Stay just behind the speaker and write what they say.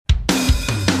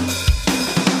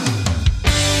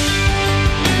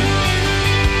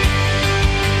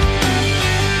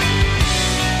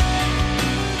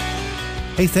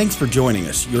Hey, thanks for joining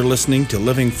us. You're listening to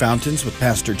Living Fountains with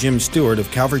Pastor Jim Stewart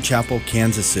of Calvary Chapel,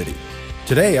 Kansas City.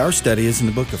 Today, our study is in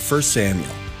the book of 1 Samuel.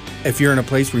 If you're in a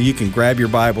place where you can grab your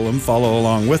Bible and follow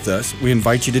along with us, we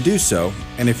invite you to do so.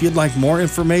 And if you'd like more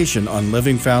information on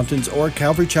Living Fountains or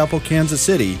Calvary Chapel, Kansas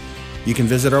City, you can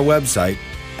visit our website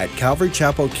at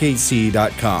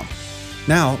calvarychapelkc.com.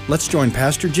 Now, let's join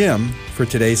Pastor Jim for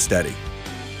today's study.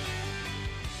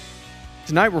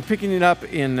 Tonight, we're picking it up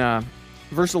in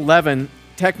verse 11,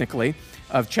 technically,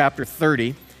 of chapter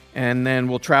 30, and then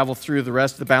we'll travel through the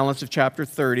rest of the balance of chapter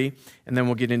 30, and then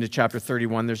we'll get into chapter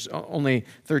 31. There's only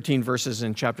 13 verses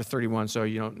in chapter 31, so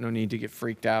no need to get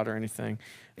freaked out or anything.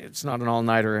 It's not an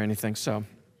all-nighter or anything, so.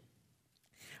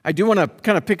 I do want to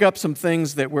kind of pick up some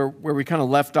things that where we kind of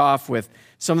left off with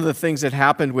some of the things that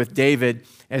happened with David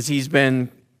as he's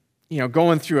been,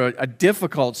 going through a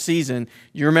difficult season.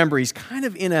 You remember he's kind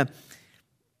of in a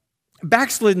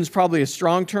backslidden's probably a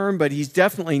strong term, but he's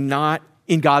definitely not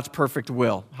in God's perfect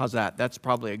will. How's that? That's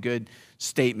probably a good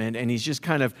statement. And he's just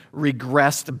kind of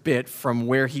regressed a bit from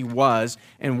where he was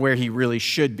and where he really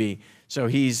should be. So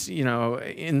he's,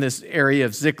 in this area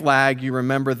of Ziklag, you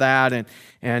remember that.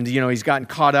 And he's gotten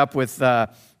caught up with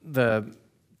the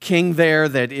king there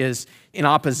that is in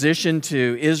opposition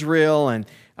to Israel and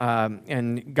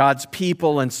God's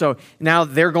people, and so now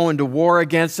they're going to war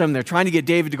against him. They're trying to get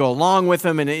David to go along with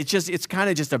them, and it's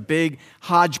kind of just a big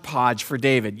hodgepodge for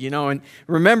David, And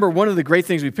remember, one of the great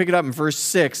things, we pick it up in verse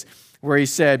 6, where he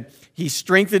said, he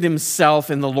strengthened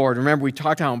himself in the Lord. Remember, we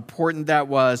talked how important that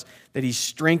was, that he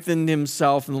strengthened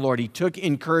himself in the Lord. He took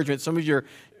encouragement. Some of your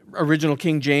original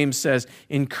King James says,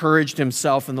 encouraged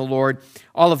himself in the Lord.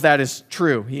 All of that is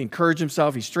true. He encouraged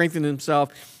himself. He strengthened himself.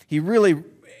 He really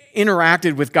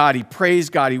interacted with God. He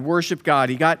praised God. He worshiped God.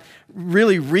 He got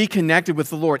really reconnected with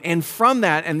the Lord. And from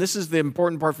that, and this is the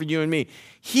important part for you and me,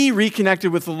 he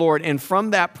reconnected with the Lord. And from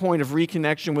that point of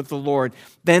reconnection with the Lord,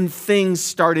 then things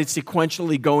started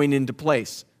sequentially going into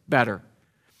place better.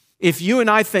 If you and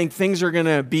I think things are going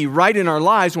to be right in our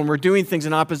lives when we're doing things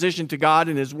in opposition to God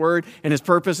and His Word and His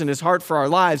purpose and His heart for our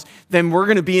lives, then we're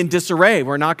going to be in disarray.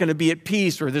 We're not going to be at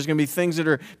peace, or there's going to be things that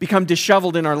are become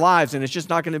disheveled in our lives, and it's just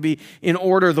not going to be in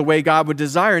order the way God would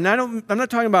desire. And I'm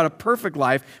not talking about a perfect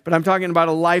life, but I'm talking about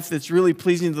a life that's really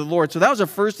pleasing to the Lord. So that was the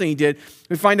first thing he did.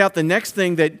 We find out the next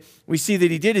thing that we see that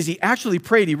he did is he actually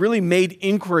prayed. He really made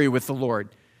inquiry with the Lord.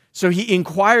 So he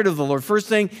inquired of the Lord. First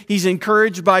thing, he's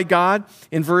encouraged by God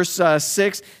in verse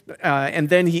 6. And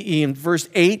then in verse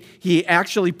 8, he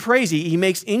actually prays. He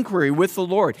makes inquiry with the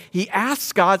Lord. He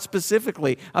asks God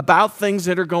specifically about things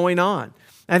that are going on.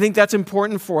 I think that's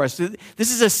important for us.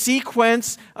 This is a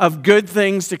sequence of good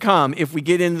things to come if we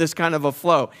get into this kind of a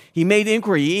flow. He made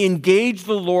inquiry. He engaged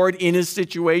the Lord in his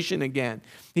situation again.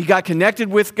 He got connected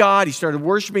with God. He started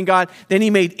worshiping God. Then he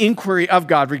made inquiry of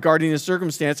God regarding his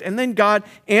circumstance. And then God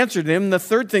answered him. The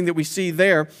third thing that we see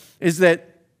there is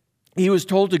that he was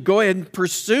told to go ahead and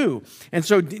pursue. And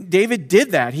so David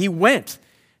did that. He went.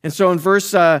 And so in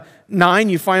verse 9,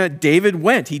 you find out David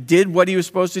went. He did what he was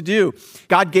supposed to do.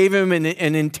 God gave him an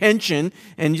intention,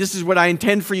 and this is what I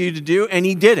intend for you to do, and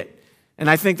he did it. And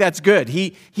I think that's good.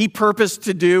 He purposed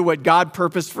to do what God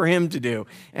purposed for him to do.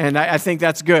 And I think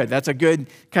that's good. That's a good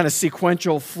kind of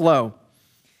sequential flow.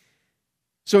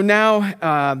 So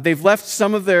now they've left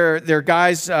some of their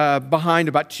guys behind,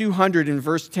 about 200 in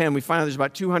verse 10. We find out there's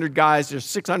about 200 guys. There's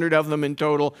 600 of them in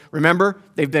total. Remember,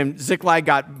 Ziklag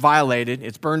got violated.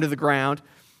 It's burned to the ground.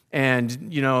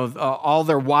 And, all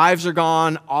their wives are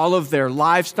gone, all of their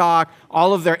livestock,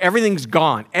 everything's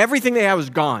gone. Everything they have is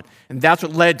gone. And that's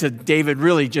what led to David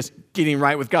really just getting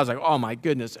right with God. It's like, oh my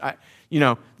goodness.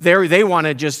 They want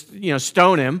to just,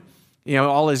 stone him,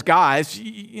 all his guys.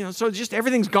 So just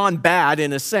everything's gone bad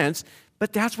in a sense.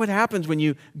 But that's what happens when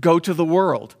you go to the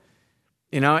world.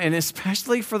 And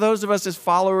especially for those of us as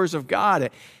followers of God,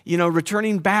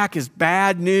 returning back is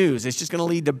bad news. It's just going to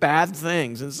lead to bad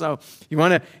things. And so you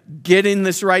want to get in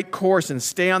this right course and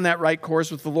stay on that right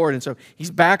course with the Lord. And so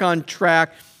he's back on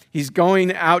track. He's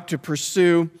going out to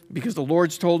pursue because the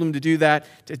Lord's told him to do that,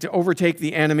 to overtake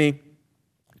the enemy.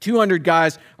 200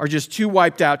 guys are just too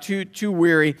wiped out, too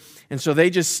weary. And so they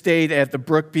just stayed at the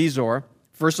brook Bezor.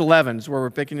 Verse 11 is where we're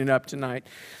picking it up tonight.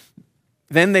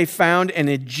 Then they found an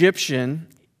Egyptian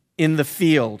in the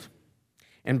field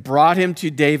and brought him to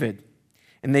David.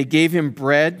 And they gave him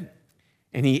bread,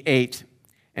 and he ate.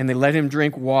 And they let him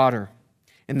drink water.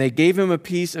 And they gave him a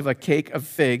piece of a cake of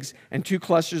figs and 2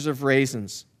 clusters of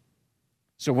raisins.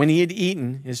 So when he had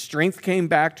eaten, his strength came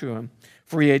back to him,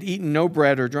 for he had eaten no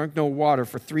bread or drunk no water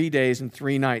for 3 days and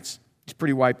 3 nights. He's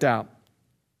pretty wiped out.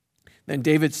 Then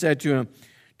David said to him,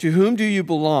 "To whom do you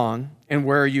belong, and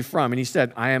where are you from?" And he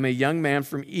said, "I am a young man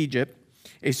from Egypt,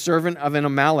 a servant of an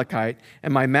Amalekite,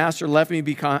 and my master left me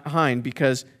behind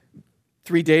because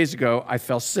 3 days ago I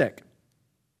fell sick.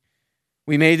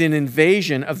 We made an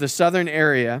invasion of the southern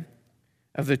area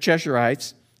of the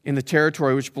Cheshurites in the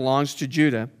territory which belongs to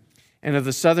Judah, and of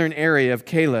the southern area of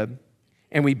Caleb,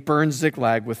 and we burned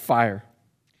Ziklag with fire."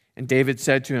 And David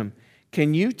said to him,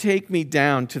 "Can you take me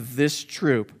down to this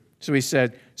troop?" So he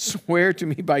said, "Swear to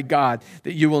me by God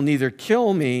that you will neither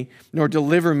kill me nor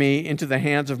deliver me into the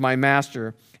hands of my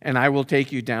master, and I will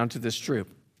take you down to this troop."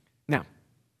 Now,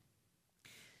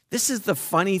 this is the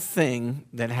funny thing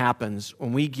that happens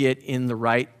when we get in the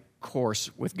right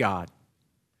course with God.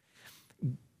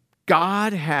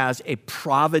 God has a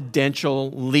providential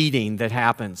leading that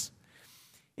happens.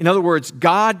 In other words,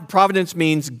 providence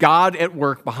means God at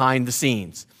work behind the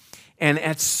scenes. And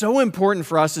it's so important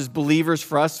for us as believers,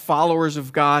 for us followers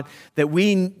of God, that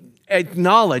we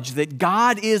acknowledge that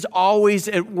God is always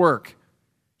at work.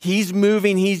 He's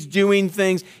moving, He's doing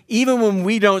things, even when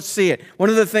we don't see it.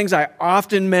 One of the things I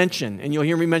often mention, and you'll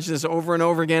hear me mention this over and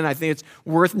over again, I think it's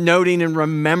worth noting and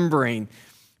remembering,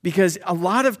 because a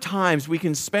lot of times we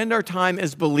can spend our time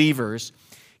as believers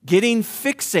getting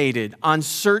fixated on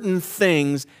certain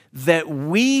things that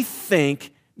we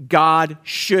think God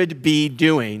should be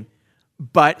doing,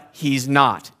 but He's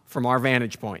not from our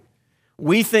vantage point.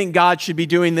 We think God should be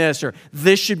doing this, or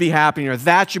this should be happening, or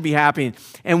that should be happening.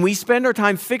 And we spend our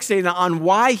time fixated on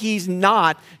why He's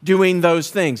not doing those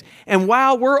things. And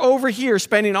while we're over here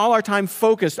spending all our time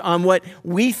focused on what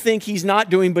we think He's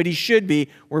not doing, but He should be,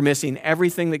 we're missing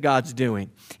everything that God's doing.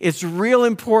 It's real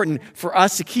important for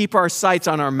us to keep our sights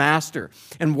on our Master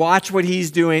and watch what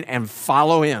He's doing and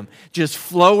follow Him. Just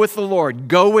flow with the Lord.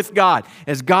 Go with God.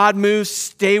 As God moves,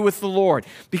 stay with the Lord.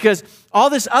 Because all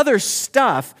this other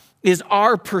stuff is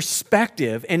our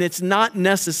perspective, and it's not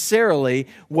necessarily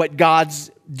what God's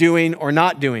doing or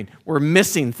not doing. We're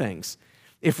missing things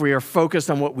if we are focused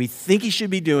on what we think He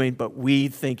should be doing, but we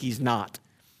think He's not.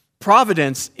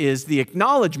 Providence is the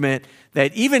acknowledgement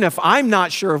that even if I'm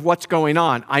not sure of what's going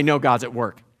on, I know God's at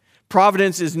work.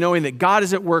 Providence is knowing that God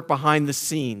is at work behind the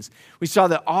scenes. We saw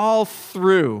that all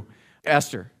through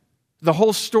Esther. The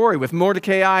whole story with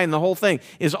Mordecai and the whole thing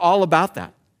is all about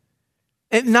that.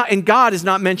 And God is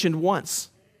not mentioned once.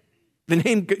 The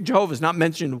name Jehovah is not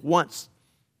mentioned once.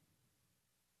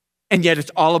 And yet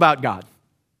it's all about God.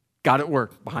 God at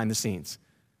work behind the scenes.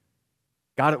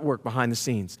 God at work behind the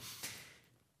scenes.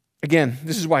 Again,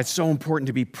 this is why it's so important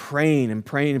to be praying and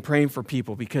praying and praying for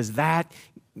people, because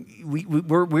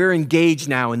we're engaged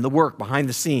now in the work behind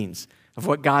the scenes of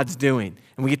what God's doing.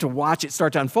 And we get to watch it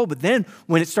start to unfold. But then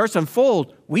when it starts to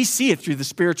unfold, we see it through the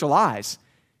spiritual eyes.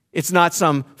 It's not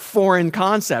some foreign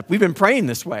concept. We've been praying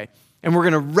this way. And we're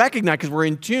going to recognize, because we're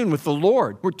in tune with the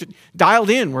Lord. We're dialed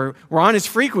in. We're on His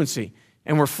frequency.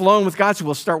 And we're flowing with God, so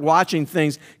we'll start watching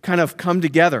things kind of come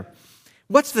together.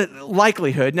 What's the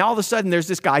likelihood? Now, all of a sudden, there's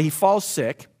this guy. He falls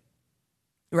sick,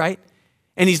 right?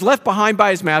 And he's left behind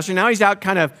by his master. Now he's out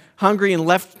kind of hungry and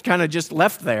just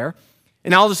left there.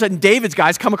 And all of a sudden, David's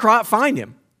guys come across, find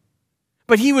him.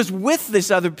 But he was with this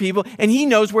other people, and he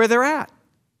knows where they're at.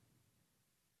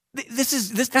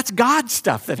 That's God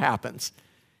stuff that happens.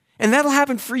 And that'll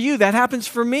happen for you. That happens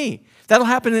for me. That'll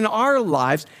happen in our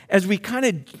lives as we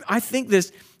I think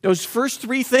those first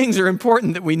three things are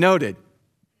important that we noted.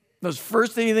 Those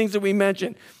first three things that we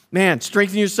mentioned. Man,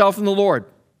 strengthen yourself in the Lord.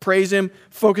 Praise Him.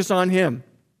 Focus on Him.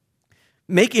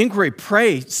 Make inquiry.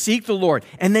 Pray. Seek the Lord.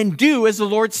 And then do as the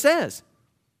Lord says.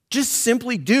 Just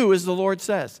simply do as the Lord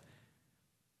says.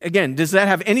 Again, does that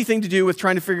have anything to do with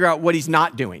trying to figure out what He's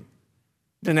not doing?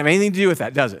 Doesn't have anything to do with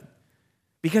that, does it?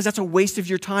 Because that's a waste of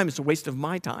your time. It's a waste of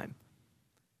my time.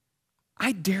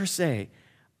 I dare say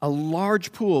a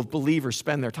large pool of believers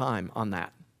spend their time on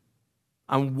that,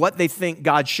 on what they think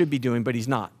God should be doing, but He's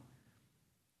not.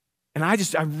 And I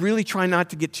really try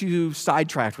not to get too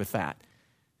sidetracked with that,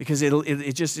 because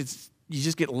you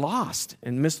just get lost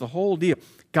and miss the whole deal.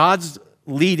 God's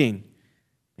leading.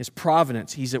 His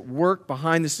providence. He's at work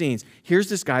behind the scenes. Here's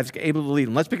this guy that's able to lead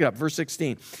him. Let's pick it up, verse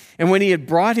 16. And when he had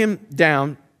brought him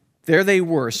down, there they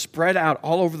were, spread out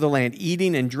all over the land,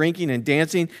 eating and drinking and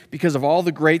dancing because of all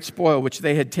the great spoil which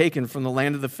they had taken from the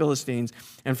land of the Philistines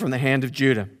and from the hand of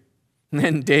Judah. And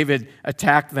then David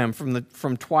attacked them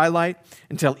from twilight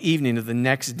until evening of the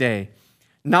next day.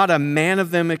 Not a man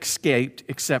of them escaped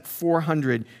except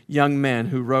 400 young men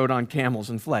who rode on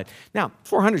camels and fled. Now,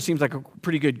 400 seems like a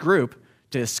pretty good group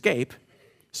to escape.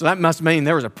 So that must mean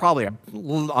there was probably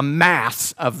a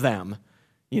mass of them,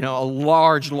 a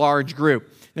large group.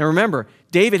 Now remember,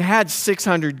 David had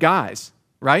 600 guys,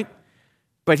 right?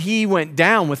 but he went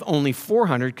down with only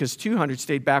 400 because 200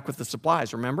 stayed back with the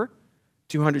supplies, remember?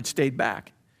 200 stayed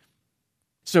back.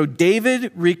 So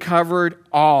David recovered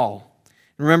all.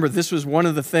 Remember, this was one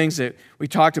of the things that we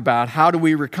talked about. How do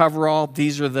we recover all?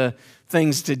 These are the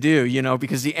things to do,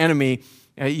 because the enemy,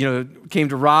 came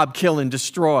to rob, kill, and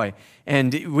destroy.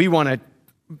 And we want to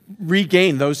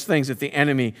regain those things that the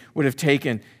enemy would have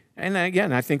taken. And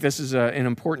again, I think this is an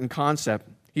important concept.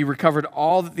 He recovered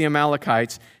all that the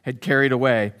Amalekites had carried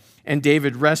away, and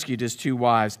David rescued his 2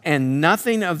 wives. And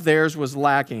nothing of theirs was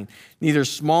lacking, neither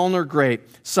small nor great,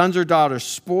 sons or daughters,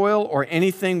 spoil or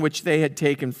anything which they had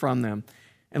taken from them.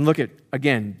 And look at,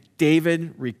 again,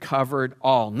 David recovered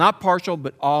all. Not partial,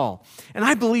 but all. And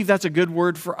I believe that's a good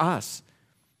word for us.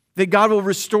 That God will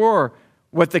restore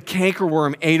what the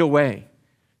cankerworm ate away.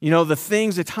 The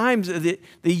things, the times, the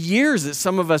years that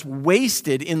some of us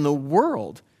wasted in the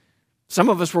world. Some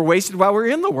of us were wasted while we were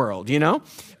in the world,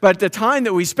 But the time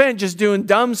that we spent just doing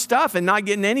dumb stuff and not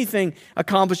getting anything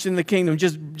accomplished in the kingdom,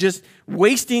 just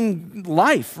wasting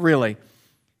life, really.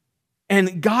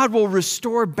 And God will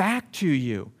restore back to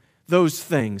you those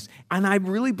things. And I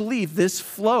really believe this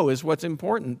flow is what's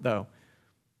important, though.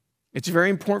 It's very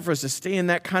important for us to stay in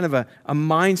that kind of a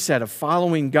mindset of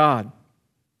following God.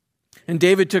 And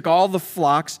David took all the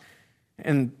flocks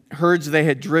and herds they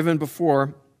had driven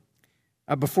before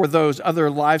those other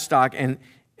livestock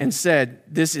and said,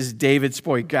 this is David's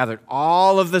spoil. He gathered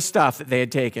all of the stuff that they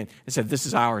had taken and said, this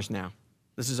is ours now.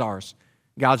 This is ours.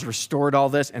 God's restored all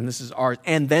this, and this is ours,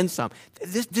 and then some.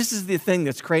 This is the thing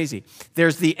that's crazy.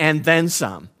 There's the and then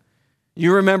some.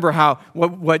 You remember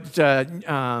what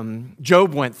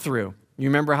Job went through. You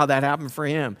remember how that happened for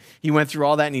him. He went through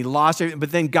all that, and he lost everything,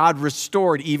 but then God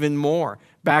restored even more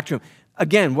back to him.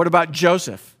 Again, what about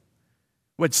Joseph?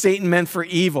 What Satan meant for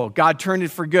evil, God turned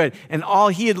it for good. And all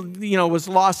he had, was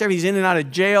lost. He's in and out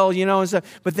of jail, and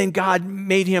stuff. But then God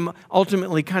made him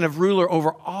ultimately kind of ruler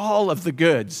over all of the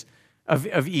goods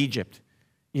of Egypt.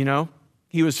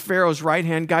 He was Pharaoh's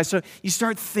right-hand guy. So you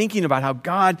start thinking about how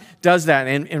God does that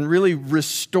and really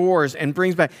restores and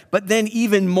brings back. But then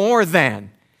even more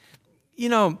than,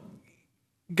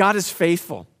 God is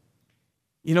faithful.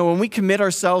 When we commit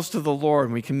ourselves to the Lord,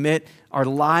 when we commit our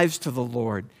lives to the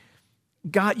Lord,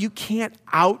 God, you can't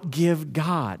outgive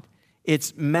God.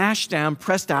 It's mashed down,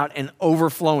 pressed out, and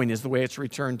overflowing is the way it's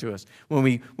returned to us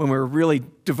when we're really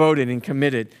devoted and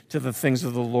committed to the things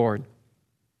of the Lord.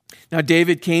 Now,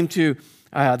 David came to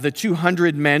the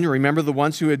 200 men, remember the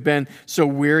ones who had been so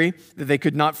weary that they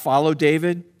could not follow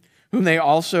David, whom they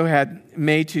also had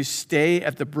made to stay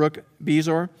at the brook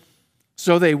Bezor.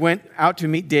 So they went out to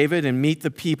meet David and meet the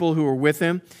people who were with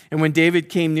him. And when David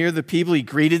came near the people, he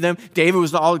greeted them. David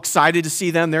was all excited to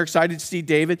see them. They're excited to see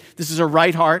David. This is a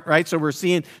right heart, right? So we're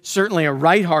seeing certainly a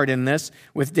right heart in this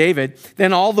with David.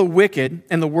 Then all the wicked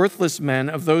and the worthless men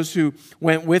of those who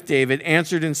went with David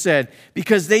answered and said,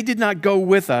 because they did not go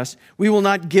with us, we will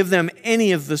not give them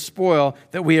any of the spoil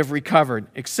that we have recovered,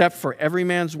 except for every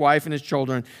man's wife and his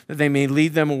children, that they may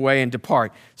lead them away and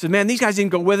depart. So, man, these guys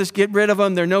didn't go with us. Get rid of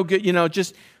them. They're no good,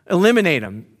 just eliminate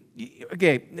them.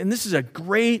 Okay, and this is a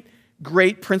great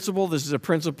principle. This is a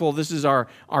principle. This is our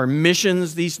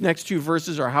missions. These next 2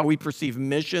 verses are how we perceive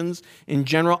missions in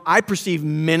general. I perceive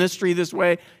ministry this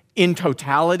way in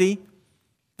totality.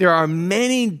 There are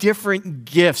many different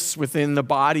gifts within the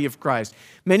body of Christ,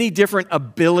 many different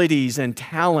abilities and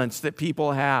talents that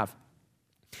people have.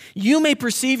 You may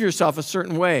perceive yourself a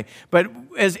certain way, but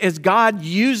as God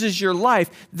uses your life,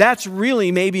 that's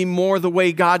really maybe more the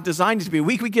way God designed it to be.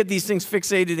 We get these things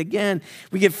fixated again.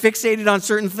 We get fixated on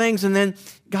certain things, and then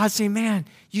God say, man,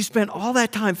 you spent all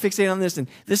that time fixated on this, and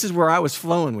this is where I was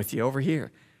flowing with you over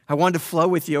here. I wanted to flow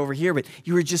with you over here, but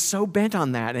you were just so bent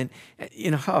on that. And,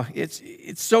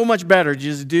 it's so much better to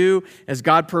just do as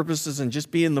God purposes and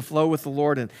just be in the flow with the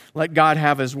Lord and let God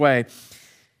have his way.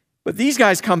 But these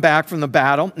guys come back from the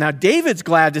battle. Now, David's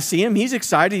glad to see him. He's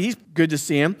excited. He's good to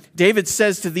see him. David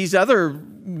says to these other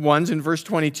ones in verse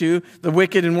 22, the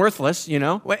wicked and worthless,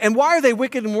 And why are they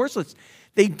wicked and worthless?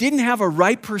 They didn't have a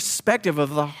right perspective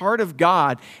of the heart of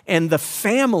God and the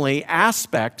family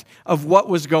aspect of what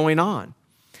was going on.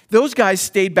 Those guys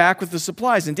stayed back with the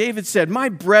supplies. And David said, my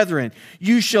brethren,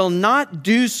 you shall not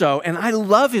do so. And I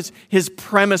love his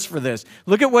premise for this.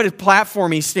 Look at what his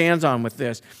platform he stands on with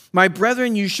this. My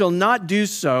brethren, you shall not do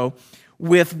so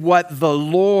with what the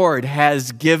Lord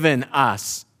has given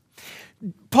us.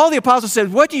 Paul the Apostle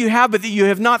said, what do you have but that you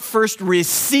have not first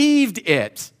received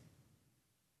it?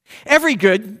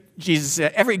 Jesus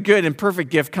said, every good and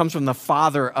perfect gift comes from the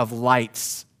Father of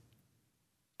lights.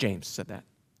 James said that.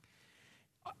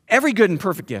 Every good and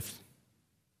perfect gift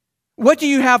What do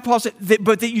you have, Paul said,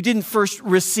 but that you didn't first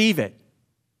receive it?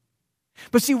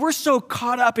 But see, we're so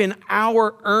caught up in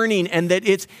our earning and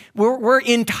that we're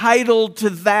entitled to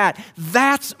that.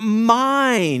 That's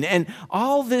mine. And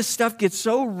all this stuff gets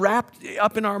so wrapped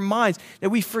up in our minds that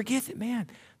we forget that, man,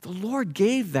 the Lord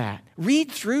gave that.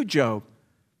 Read through Job.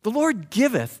 The Lord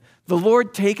giveth, the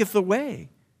Lord taketh away.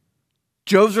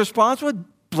 Job's response was,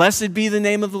 blessed be the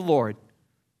name of the Lord.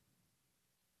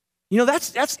 You know,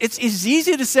 it's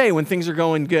easy to say when things are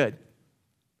going good.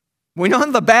 When you're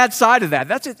on the bad side of that,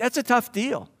 that's a tough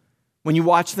deal when you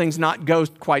watch things not go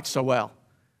quite so well.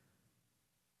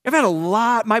 I've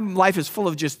had my life is full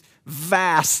of just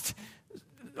vast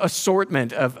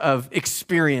assortment of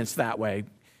experience that way.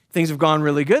 Things have gone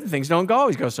really good, things don't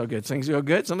always go so good. Things go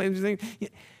good,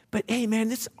 but hey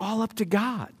man, it's all up to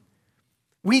God.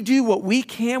 We do what we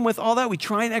can with all that. We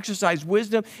try and exercise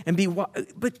wisdom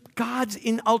but God's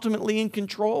ultimately in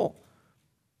control.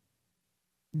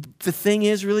 The thing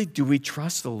is, really, do we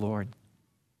trust the Lord?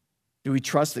 Do we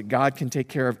trust that God can take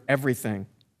care of everything?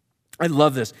 I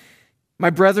love this.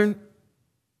 My brethren,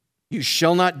 you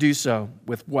shall not do so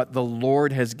with what the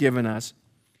Lord has given us,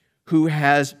 who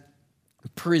has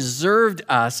preserved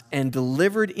us and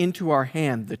delivered into our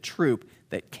hand the troop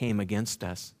that came against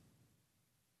us.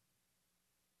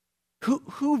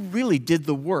 Who really did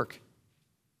the work?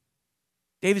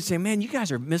 David's saying, man, you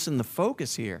guys are missing the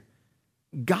focus here.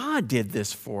 God did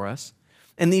this for us.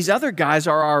 And these other guys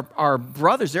are our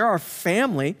brothers. They're our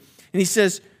family. And he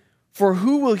says, for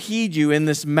who will heed you in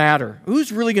this matter?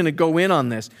 Who's really going to go in on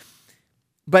this?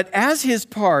 But as his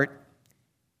part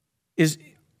is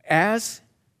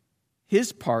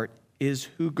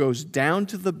who goes down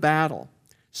to the battle,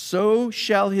 so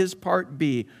shall his part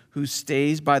be who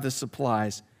stays by the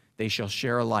supplies. They shall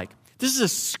share alike. This is a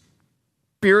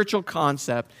spiritual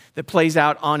concept that plays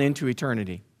out on into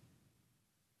eternity.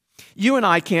 You and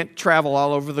I can't travel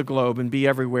all over the globe and be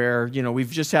everywhere. You know, we've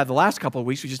just had the last couple of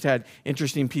weeks, we just had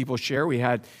interesting people share. We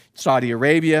had Saudi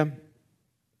Arabia,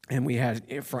 and we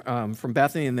had from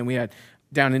Bethany, and then we had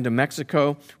down into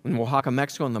Mexico, in Oaxaca,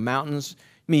 Mexico, in the mountains.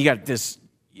 I mean, you got this,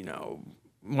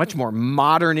 much more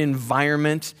modern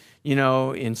environment,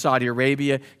 in Saudi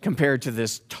Arabia compared to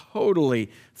this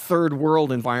totally third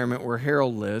world environment where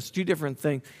Harold lives. Two different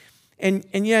things. And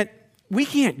yet, we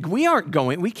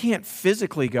can't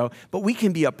physically go, but we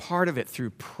can be a part of it through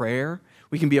prayer.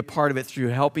 We can be a part of it through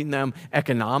helping them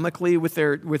economically with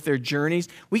their journeys.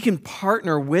 We can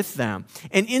partner with them.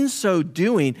 And in so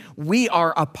doing, we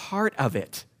are a part of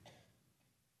it.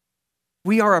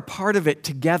 We are a part of it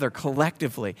together,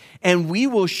 collectively. And we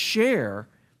will share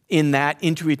in that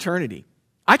into eternity.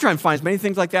 I try and find as many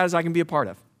things like that as I can be a part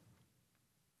of,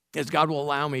 as God will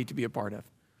allow me to be a part of.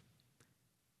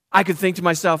 I could think to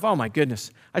myself, oh my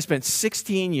goodness, I spent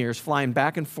 16 years flying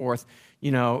back and forth,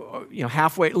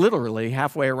 literally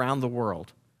halfway around the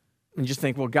world. And just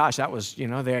think, well, gosh, that was,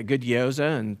 they had good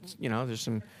yoza and, there's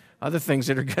some other things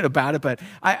that are good about it. But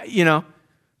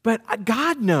but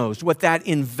God knows what that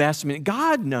investment,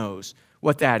 God knows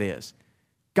what that is.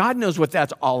 God knows what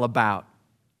that's all about.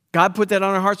 God put that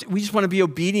on our hearts. We just want to be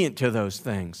obedient to those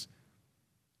things.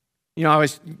 I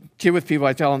always kid with people.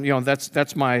 I tell them,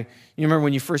 that's my. You remember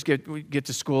when you first get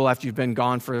to school after you've been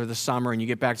gone for the summer, and you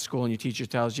get back to school, and your teacher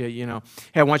tells you,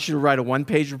 hey, I want you to write a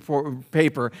one-page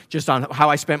paper just on how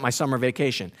I spent my summer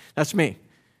vacation. That's me.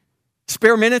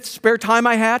 Spare minutes, spare time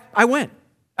I had, I went.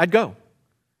 I'd go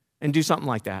and do something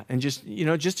like that, and just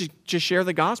to share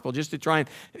the gospel, just to try and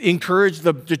encourage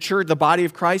the church, the body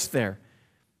of Christ there.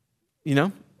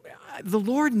 The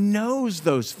Lord knows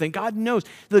those things. God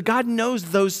knows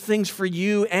those things for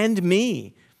you and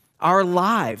me, our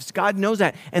lives. God knows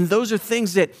that. And those are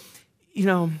things that,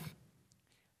 I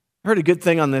heard a good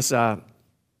thing on this, on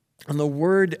the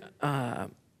word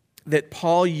that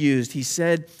Paul used. He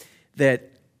said that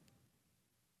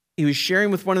he was sharing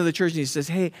with one of the churches. He says,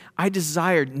 hey, I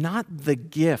desired not the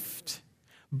gift,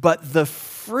 but the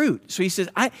fruit. So he says,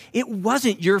 it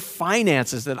wasn't your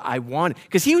finances that I wanted,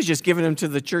 because he was just giving them to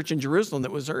the church in Jerusalem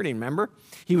that was hurting, remember?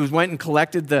 He went and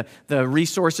collected the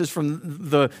resources from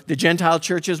the Gentile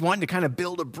churches, wanting to kind of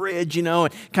build a bridge, and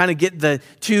kind of get the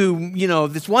two,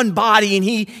 this one body, and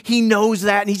he knows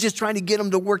that, and he's just trying to get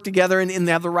them to work together and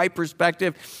have the right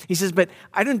perspective. He says, but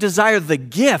I don't desire the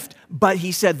gift, but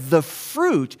he said the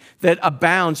fruit that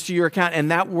abounds to your account.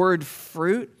 And that word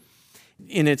fruit,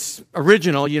 in its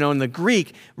original, in the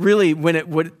Greek, really when it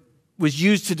was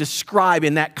used to describe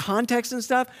in that context and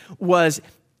stuff, was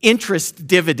interest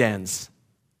dividends,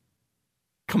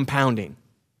 compounding.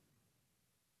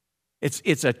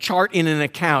 It's a chart in an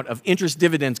account of interest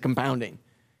dividends compounding.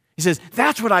 He says,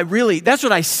 that's what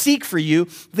I seek for you,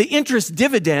 the interest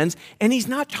dividends. And he's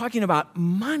not talking about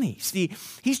money. See,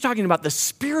 he's talking about the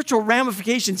spiritual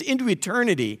ramifications into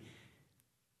eternity.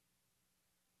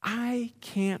 I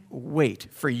can't wait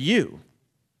for you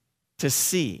to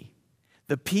see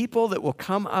the people that will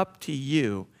come up to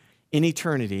you in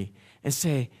eternity and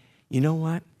say, you know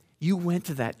what? You went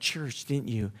to that church, didn't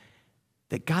you,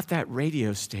 that got that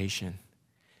radio station,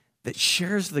 that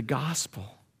shares the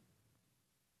gospel.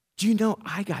 Do you know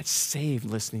I got saved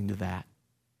listening to that?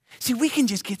 See, we can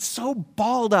just get so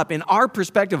balled up in our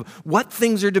perspective of what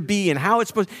things are to be and how it's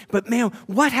supposed to. But man,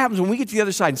 what happens when we get to the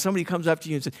other side and somebody comes up to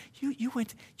you and says,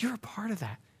 you're a part of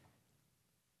that.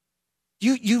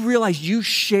 You realize you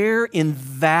share in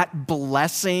that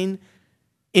blessing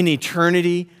in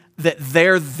eternity, that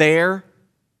they're there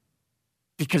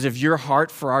because of your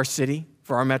heart for our city,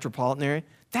 for our metropolitan area.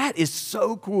 That is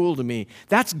so cool to me.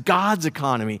 That's God's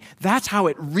economy. That's how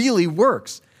it really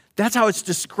works. That's how it's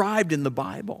described in the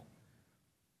Bible.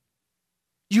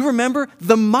 You remember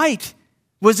the might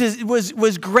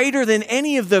was greater than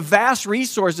any of the vast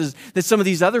resources that some of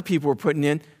these other people were putting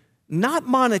in, not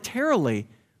monetarily,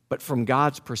 but from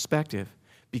God's perspective.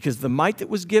 Because the mite that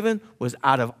was given was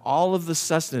out of all of the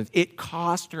sustenance. It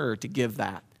cost her to give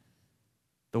that.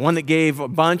 The one that gave a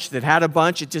bunch, that had a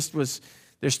bunch, it just was,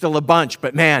 there's still a bunch.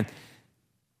 But man,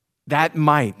 that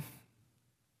mite,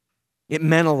 it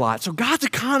meant a lot. So God's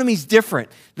economy is different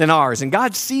than ours, and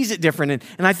God sees it different.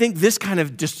 And I think this kind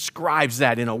of describes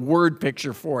that in a word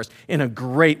picture for us in a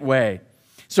great way.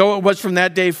 So it was from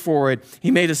that day forward,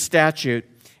 he made a statute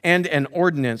and an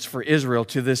ordinance for Israel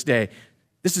to this day.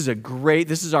 This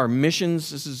is our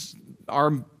missions, this is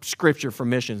our scripture for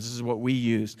missions. This is what we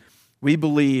use. We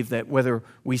believe that whether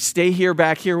we stay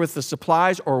back here with the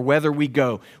supplies or whether we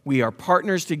go, we are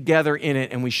partners together in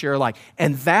it and we share alike.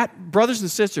 And that, brothers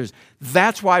and sisters,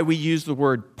 that's why we use the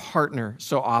word partner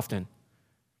so often.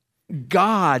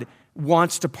 God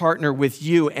wants to partner with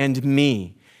you and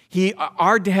me.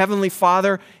 Our Heavenly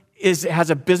Father has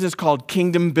a business called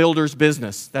Kingdom Builders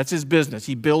Business. That's his business.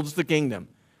 He builds the kingdom.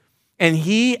 And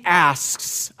he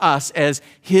asks us as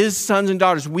his sons and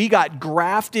daughters, we got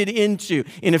grafted into,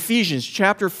 in Ephesians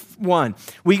chapter 1,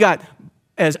 we got,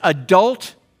 as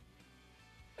adults,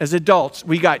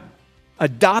 we got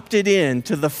adopted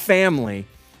into the family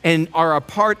and are a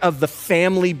part of the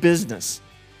family business.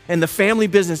 And the family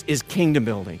business is kingdom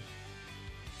building.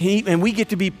 And we get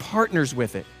to be partners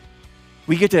with it.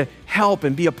 We get to help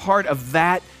and be a part of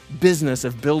that business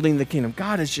of building the kingdom.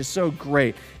 God is just so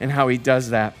great in how he does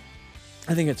that.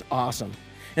 I think it's awesome.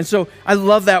 And so I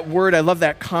love that word. I love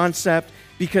that concept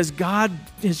because God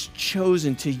has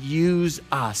chosen to use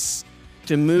us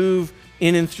to move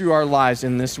in and through our lives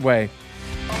in this way.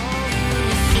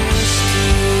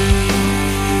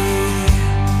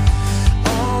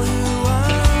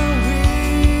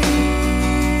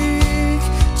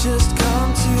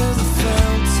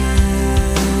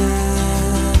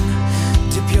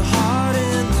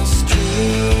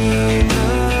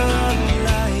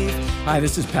 Hi,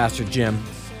 this is Pastor Jim.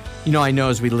 I know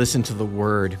as we listen to the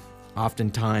Word,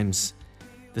 oftentimes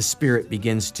the Spirit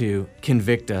begins to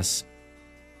convict us.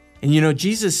 And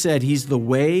Jesus said he's the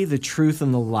way, the truth,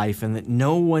 and the life, and that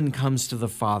no one comes to the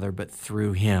Father but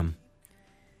through him.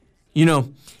 It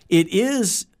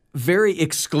is very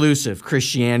exclusive,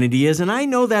 Christianity is, and I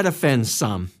know that offends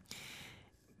some.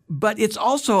 But it's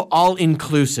also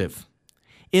all-inclusive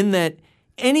in that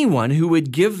anyone who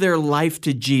would give their life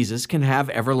to Jesus can have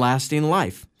everlasting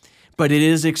life. But it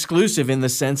is exclusive in the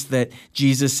sense that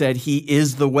Jesus said he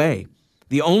is the way,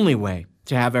 the only way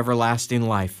to have everlasting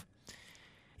life.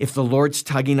 If the Lord's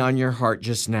tugging on your heart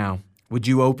just now, would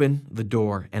you open the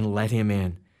door and let him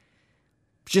in?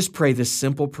 Just pray this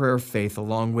simple prayer of faith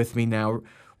along with me now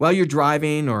while you're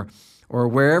driving or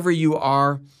wherever you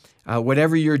are.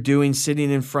 Whatever you're doing, sitting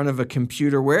in front of a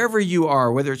computer, wherever you are,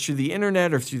 whether it's through the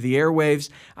internet or through the airwaves,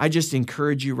 I just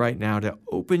encourage you right now to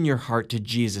open your heart to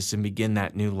Jesus and begin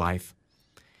that new life.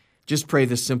 Just pray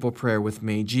this simple prayer with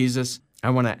me. Jesus,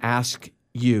 I want to ask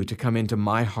you to come into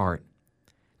my heart,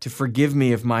 to forgive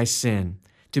me of my sin,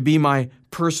 to be my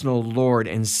personal Lord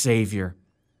and Savior.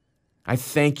 I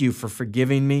thank you for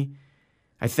forgiving me.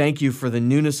 I thank you for the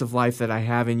newness of life that I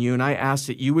have in you, and I ask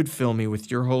that you would fill me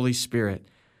with your Holy Spirit,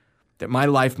 that my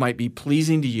life might be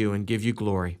pleasing to you and give you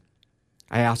glory.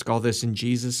 I ask all this in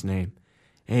Jesus' name.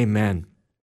 Amen.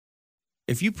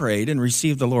 If you prayed and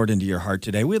received the Lord into your heart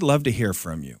today, we'd love to hear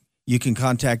from you. You can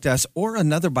contact us or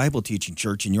another Bible teaching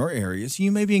church in your area so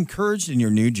you may be encouraged in your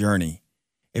new journey.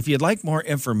 If you'd like more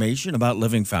information about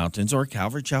Living Fountains or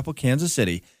Calvary Chapel, Kansas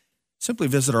City, simply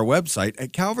visit our website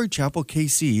at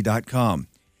calvarychapelkc.com.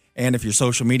 And if you're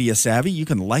social media savvy, you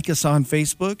can like us on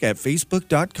Facebook at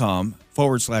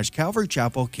facebook.com/Calvary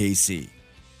Chapel KC.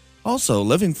 Also,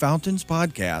 Living Fountains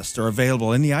podcasts are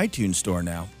available in the iTunes Store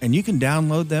now, and you can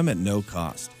download them at no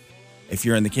cost. If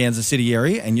you're in the Kansas City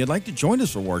area and you'd like to join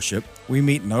us for worship, we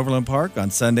meet in Overland Park on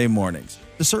Sunday mornings.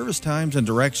 The service times and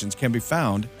directions can be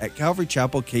found at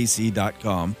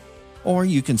calvarychapelkc.com, or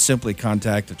you can simply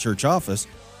contact the church office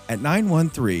at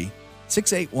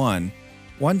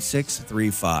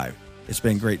 913-681-1635. It's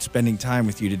been great spending time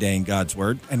with you today in God's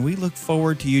Word, and we look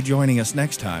forward to you joining us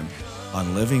next time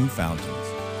on Living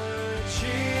Fountains.